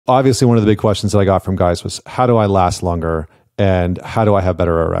Obviously, one of the big questions that I got from guys was, how do I last longer and how do I have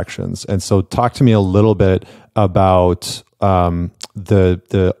better erections? And so talk to me a little bit about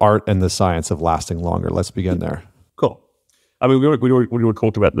the art and the science of lasting longer. Let's begin there. Cool. I mean, we already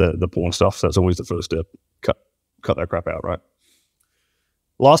talked about the porn stuff, so that's always the first step. Cut that crap out, right?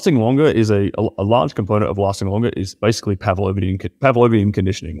 Lasting longer is a large component of lasting longer is basically Pavlovian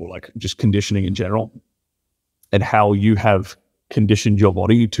conditioning, or like just conditioning in general, and how you have conditioned your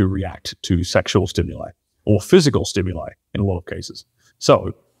body to react to sexual stimuli or physical stimuli in a lot of cases.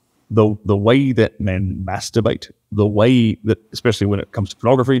 So the way that men masturbate, the way that, especially when it comes to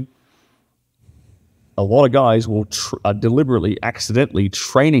pornography, a lot of guys are deliberately, accidentally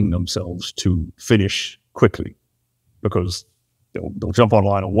training themselves to finish quickly, because they'll jump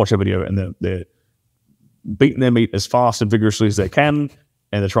online or watch a video and they're beating their meat as fast and vigorously as they can,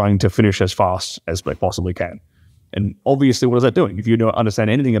 and they're trying to finish as fast as they possibly can. And obviously, what is that doing? If you don't understand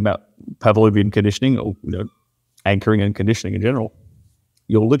anything about Pavlovian conditioning, or anchoring and conditioning in general,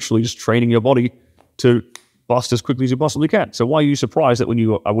 you're literally just training your body to bust as quickly as you possibly can. So why are you surprised that when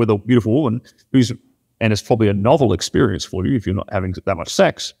you are with a beautiful woman and it's probably a novel experience for you if you're not having that much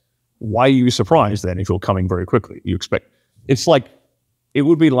sex, why are you surprised then if you're coming very quickly? It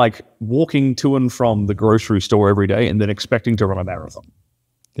would be like walking to and from the grocery store every day and then expecting to run a marathon.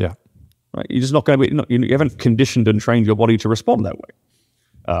 Yeah. Right? You're just not going to be, you haven't conditioned and trained your body to respond that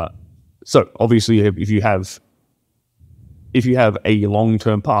way. So obviously, if you have a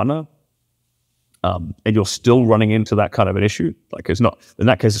long-term partner, and you're still running into that kind of an issue, like in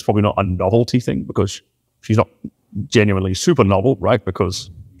that case, it's probably not a novelty thing, because she's not genuinely super novel, right? Because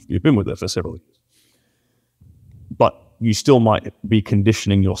you've been with her for several years. But you still might be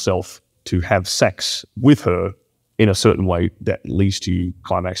conditioning yourself to have sex with her in a certain way that leads to you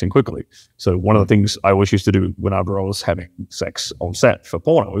climaxing quickly. So one of the things I always used to do whenever I was having sex on set for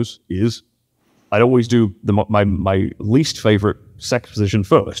pornos is I'd always do my least favorite sex position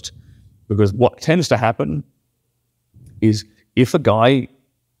first, because what tends to happen is if a guy,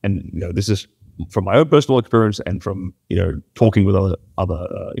 and this is from my own personal experience and from talking with other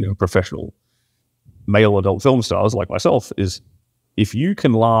professional male adult film stars like myself, is if you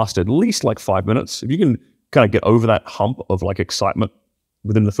can last at least like 5 minutes, if you can kind of get over that hump of like excitement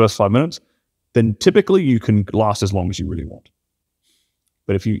within the first 5 minutes, then typically you can last as long as you really want.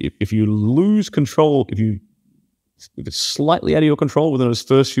 But if you lose control, if it's slightly out of your control within those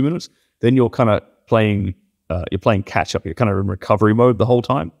first few minutes, then you're kind of playing catch up. You're kind of in recovery mode the whole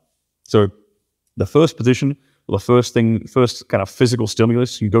time. So the first position, or the first kind of physical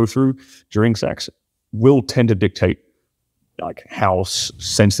stimulus you go through during sex will tend to dictate like how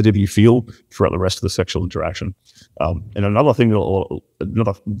sensitive you feel throughout the rest of the sexual interaction. And another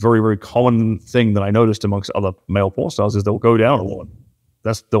very, very common thing that I noticed amongst other male porn stars is they'll go down a lot.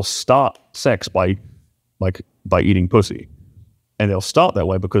 They'll start sex by eating pussy. And they'll start that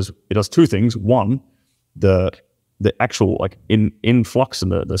way because it does two things. One, the actual like influx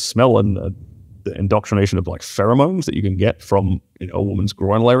and the smell and the indoctrination of like pheromones that you can get from a woman's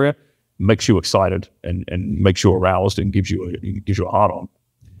groinal area makes you excited and makes you aroused and gives you a hard on.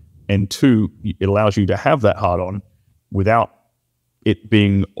 And two, it allows you to have that hard on without it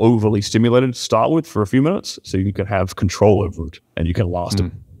being overly stimulated to start with for a few minutes, so you can have control over it and you can last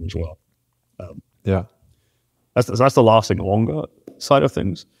it as well. Yeah. That's the lasting longer side of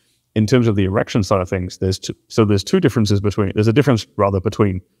things. In terms of the erection side of things, there's two differences between, there's a difference rather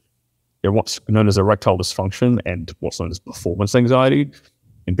between what's known as erectile dysfunction and what's known as performance anxiety.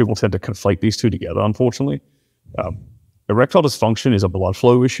 And people tend to conflate these two together, unfortunately. Erectile dysfunction is a blood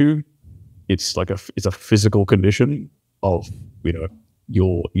flow issue. It's a physical condition of,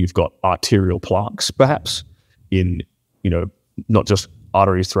 you've got arterial plaques, perhaps, in, not just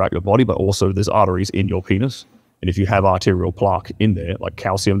arteries throughout your body, but also there's arteries in your penis. And if you have arterial plaque in there, like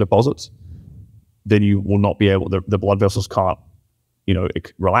calcium deposits, then you will not be able, the blood vessels can't,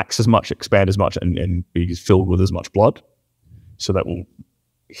 relax as much, expand as much, and be filled with as much blood. So that will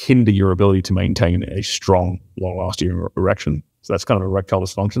hinder your ability to maintain a strong, long-lasting erection. So that's kind of erectile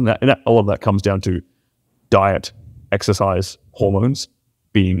dysfunction. All of that comes down to diet, exercise, hormones,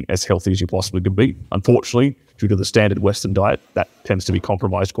 being as healthy as you possibly can be. Unfortunately, due to the standard Western diet, that tends to be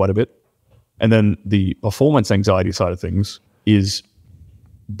compromised quite a bit. And then the performance anxiety side of things is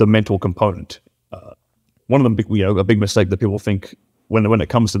the mental component. One of them, a big mistake that people think when it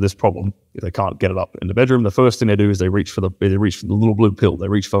comes to this problem, if they can't get it up in the bedroom, the first thing they do is they reach for the little blue pill. They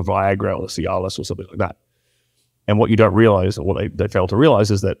reach for Viagra or Cialis or something like that. And what you don't realize, or what they fail to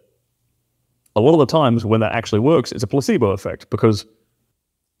realize, is that a lot of the times when that actually works, it's a placebo effect, because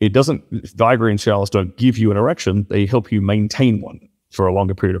it doesn't, Viagra and Cialis don't give you an erection, they help you maintain one. for a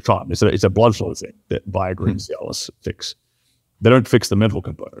longer period of time. It's a blood flow thing that Viagra and Cialis fix. They don't fix the mental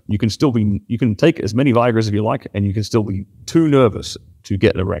component. You can take as many Viagras as you like, and you can still be too nervous to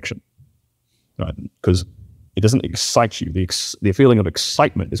get an erection, right? Because it doesn't excite you. The feeling of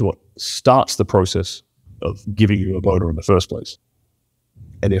excitement is what starts the process of giving you a boner in the first place.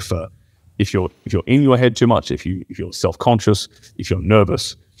 And if you're in your head too much, if you're self-conscious, if you're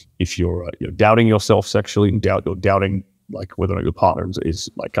nervous, if you're doubting yourself sexually, you're doubting like whether or not your partner is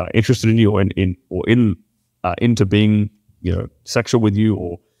like kind of interested in you or into being sexual with you,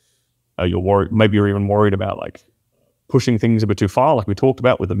 or you're worried, maybe you're even worried about like pushing things a bit too far, like we talked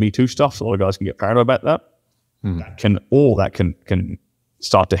about with the Me Too stuff. So a lot of guys can get paranoid about that. That can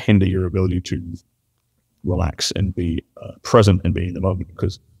start to hinder your ability to relax and be present and be in the moment,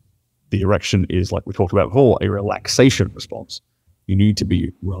 because the erection is, like we talked about before, a relaxation response. You need to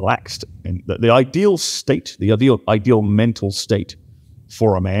be relaxed, and the ideal state, the ideal mental state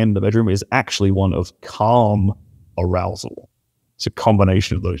for a man in the bedroom is actually one of calm arousal. It's a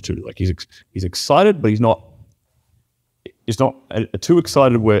combination of those two. Like he's excited, but he's not too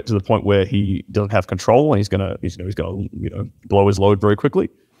excited to the point where he doesn't have control and he's gonna blow his load very quickly,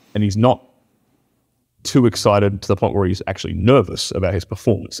 and he's not too excited to the point where he's actually nervous about his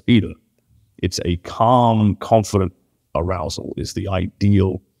performance either. It's a calm, confident arousal is the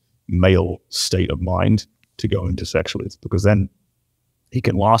ideal male state of mind to go into sex with, because then he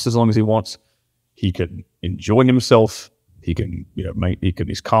can last as long as he wants. He can enjoy himself. He can,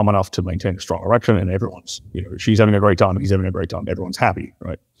 he's calm enough to maintain a strong erection, and everyone's, she's having a great time, he's having a great time, everyone's happy,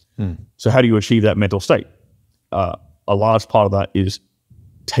 right? So how do you achieve that mental state? A large part of that is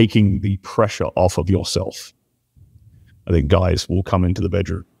taking the pressure off of yourself. I think guys will come into the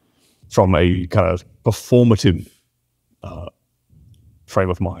bedroom from a kind of performative frame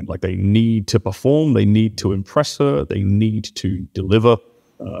of mind. Like they need to perform, they need to impress her, they need to deliver,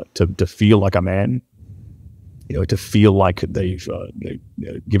 to feel like a man, to feel like they've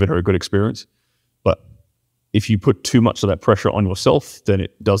given her a good experience. But if you put too much of that pressure on yourself, then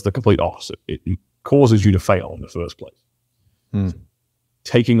it does the complete opposite. It causes you to fail in the first place.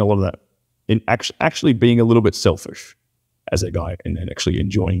 Taking a lot of that, and actually being a little bit selfish as a guy, and then actually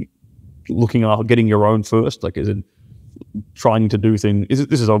enjoying looking after, getting your own first, like as in trying to do things.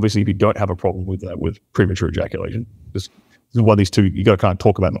 This is obviously if you don't have a problem with that, with premature ejaculation. This is why these two, you got to kind of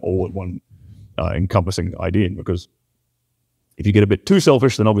talk about them all in one encompassing idea, because if you get a bit too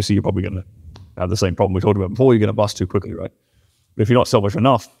selfish, then obviously you're probably going to have the same problem we talked about before. You're going to bust too quickly, right? But if you're not selfish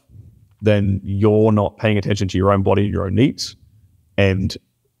enough, then you're not paying attention to your own body and your own needs, and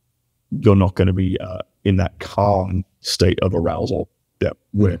you're not going to be in that calm state of arousal that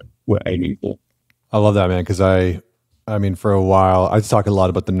we're aiming for. I love that, man, because I mean, for a while, I talk a lot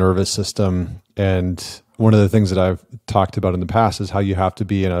about the nervous system, and one of the things that I've talked about in the past is how you have to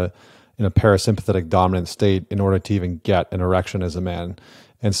be in a parasympathetic dominant state in order to even get an erection as a man.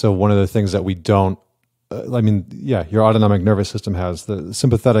 And so one of the things that we don't, your autonomic nervous system has the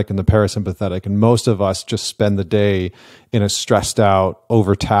sympathetic and the parasympathetic, and most of us just spend the day in a stressed out,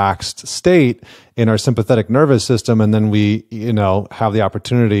 overtaxed state in our sympathetic nervous system, and then we, have the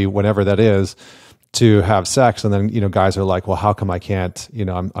opportunity, whenever that is, to have sex, and then guys are like, well, how come I can't?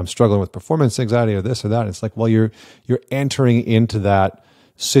 I'm struggling with performance anxiety or this or that. And it's like, well, you're entering into that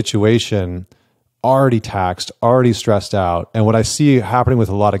situation already taxed, already stressed out. And what I see happening with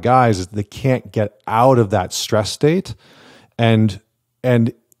a lot of guys is they can't get out of that stress state. And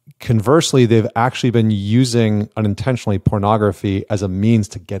conversely, they've actually been using unintentionally pornography as a means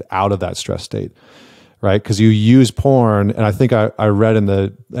to get out of that stress state, right? Because you use porn, and I think I read in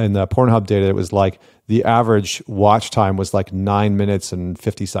the Pornhub data, it was like the average watch time was like 9 minutes and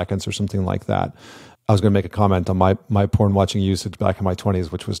 50 seconds or something like that. I was going to make a comment on my porn watching usage back in my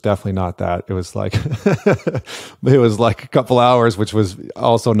 20s, which was definitely not that. It was like it was like a couple hours, which was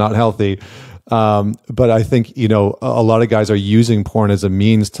also not healthy. But I think, a lot of guys are using porn as a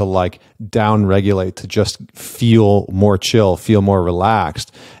means to like down regulate, to just feel more chill, feel more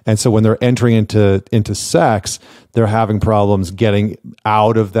relaxed. And so when they're entering into sex, they're having problems getting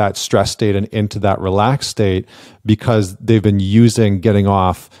out of that stress state and into that relaxed state, because they've been using getting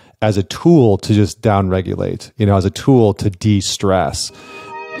off as a tool to just down regulate, as a tool to de-stress.